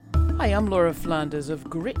Hi, I'm Laura Flanders of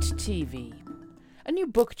GRITtv. A new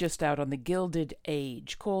book just out on the Gilded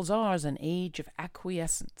Age calls ours an age of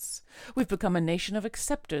acquiescence. We've become a nation of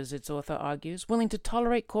acceptors, its author argues, willing to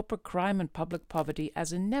tolerate corporate crime and public poverty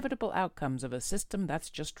as inevitable outcomes of a system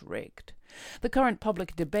that's just rigged. The current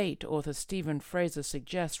public debate, author Steven Frazer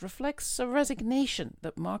suggests, reflects a resignation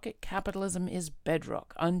that market capitalism is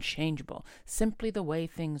bedrock, unchangeable, simply the way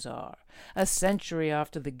things are. A century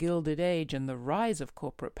after the Gilded Age and the rise of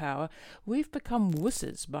corporate power, we've become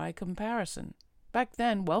wussies by comparison. Back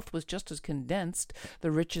then, wealth was just as condensed.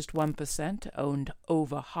 The richest 1% owned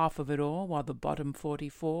over half of it all, while the bottom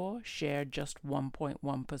 44 shared just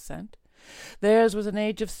 1.1%. Theirs was an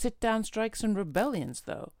age of sit-down strikes and rebellions,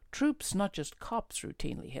 though. Troops, not just cops,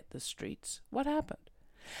 routinely hit the streets. What happened?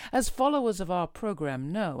 As followers of our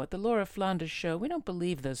program know, at the Laura Flanders Show, we don't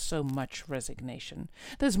believe there's so much resignation.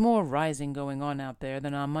 There's more rising going on out there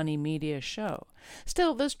than our money media show.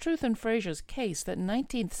 Still, there's truth in Frazer's case that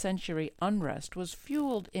 19th century unrest was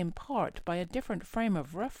fueled in part by a different frame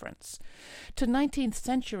of reference. To 19th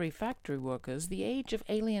century factory workers, the age of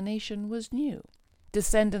alienation was new.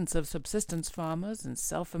 Descendants of subsistence farmers and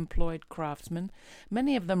self-employed craftsmen,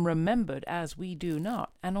 many of them remembered, as we do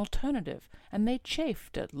not, an alternative, and they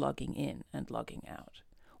chafed at logging in and logging out.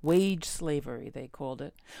 Wage slavery, they called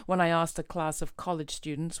it. When I asked a class of college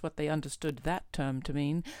students what they understood that term to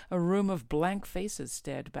mean, a room of blank faces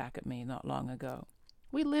stared back at me not long ago.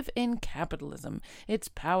 We live in capitalism. Its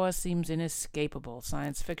power seems inescapable,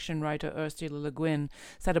 science fiction writer Ursula Le Guin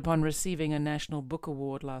said upon receiving a National Book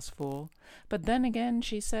Award last fall. But then again,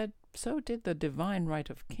 she said, so did the divine right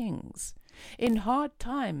of kings. In hard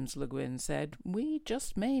times, Le Guin said, we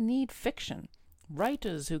just may need fiction.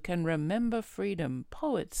 Writers who can remember freedom,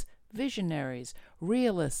 poets, visionaries,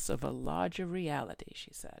 realists of a larger reality,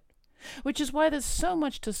 she said. Which is why there's so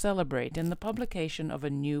much to celebrate in the publication of a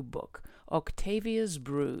new book, Octavia's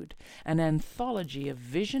Brood, an anthology of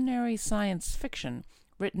visionary science fiction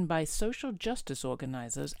written by social justice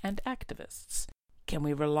organizers and activists. Can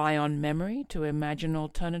we rely on memory to imagine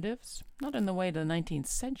alternatives? Not in the way the 19th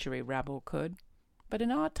century rabble could. But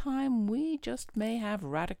in our time, we just may have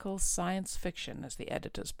radical science fiction, as the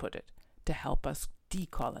editors put it, to help us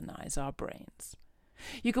decolonize our brains.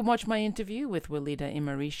 You can watch my interview with Walidah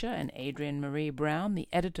and Adrienne Marie Brown, the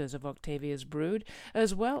editors of Octavia's Brood,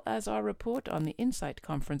 as well as our report on the Incite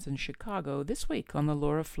Conference in Chicago this week on the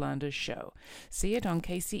Laura Flanders Show. See it on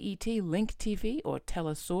KCET, LINKtv, or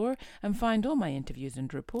TeleSUR, and find all my interviews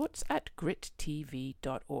and reports at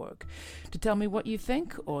GRITtv.org. To tell me what you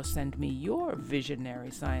think or send me your visionary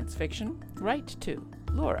science fiction, write to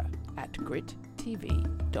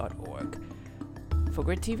laura@GRITtv.org. For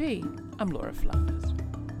GRITtv, I'm Laura Flanders.